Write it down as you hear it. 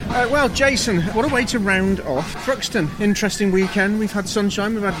Well, Jason, what a way to round off Thruxton. Interesting weekend. We've had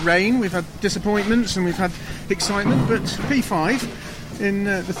sunshine, we've had rain, we've had disappointments, and we've had excitement. But P5 in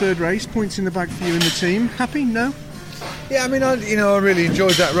the third race, points in the bag for you and the team. Happy? No? Yeah, I mean, I really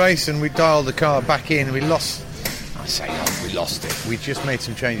enjoyed that race, and we dialed the car back in. We lost. We lost it. We just made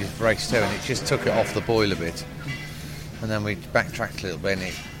some changes for race 2, and it just took it off the boil a bit. And then we backtracked a little bit,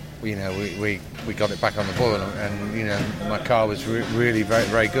 and we got it back on the boil, and my car was really very,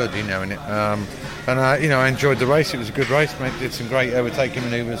 very good, and I enjoyed the race. It was a good race. Did some great overtaking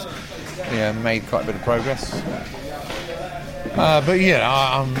manoeuvres. Made quite a bit of progress. But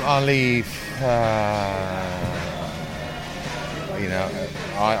I'll leave.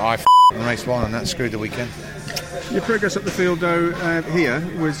 I in race 1, and that screwed the weekend. Your progress up the field, though, here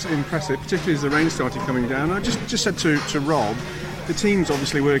was impressive, particularly as the rain started coming down. I just said to Rob, the team's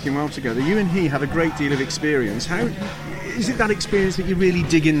obviously working well together. You and he have a great deal of experience. How is it that experience that you really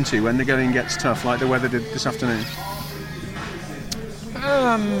dig into when the going gets tough, like the weather did this afternoon?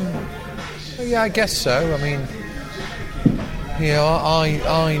 Yeah, I guess so. I mean,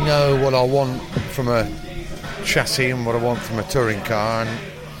 I know what I want from a chassis and what I want from a touring car, and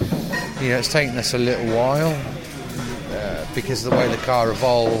it's taken us a little while because of the way the car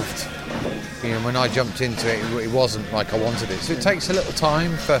evolved. When I jumped into it, it wasn't like I wanted it. So it takes a little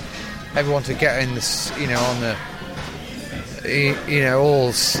time for everyone to get in this,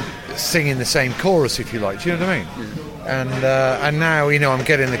 all singing the same chorus, if you like. Do you know what I mean? Yeah. And now, I'm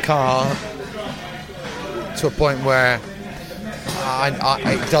getting the car to a point where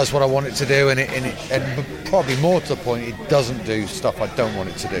it does what I want it to do, and probably more to the point, it doesn't do stuff I don't want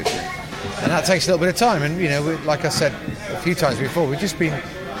it to do. And that takes a little bit of time. And like I said a few times before, we've just been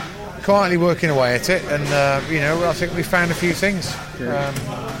quietly working away at it, and I think we found a few things.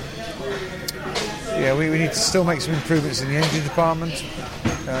 We need to still make some improvements in the engine department,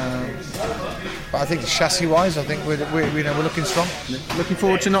 but I think chassis-wise, I think we're looking strong. Looking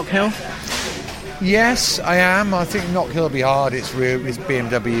forward to Knock Hill. Yes, I am. I think Knock Hill will be hard. It's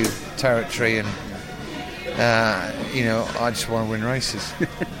BMW territory, and I just want to win races.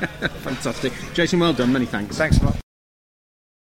 Fantastic, Jason. Well done. Many thanks. Thanks a lot.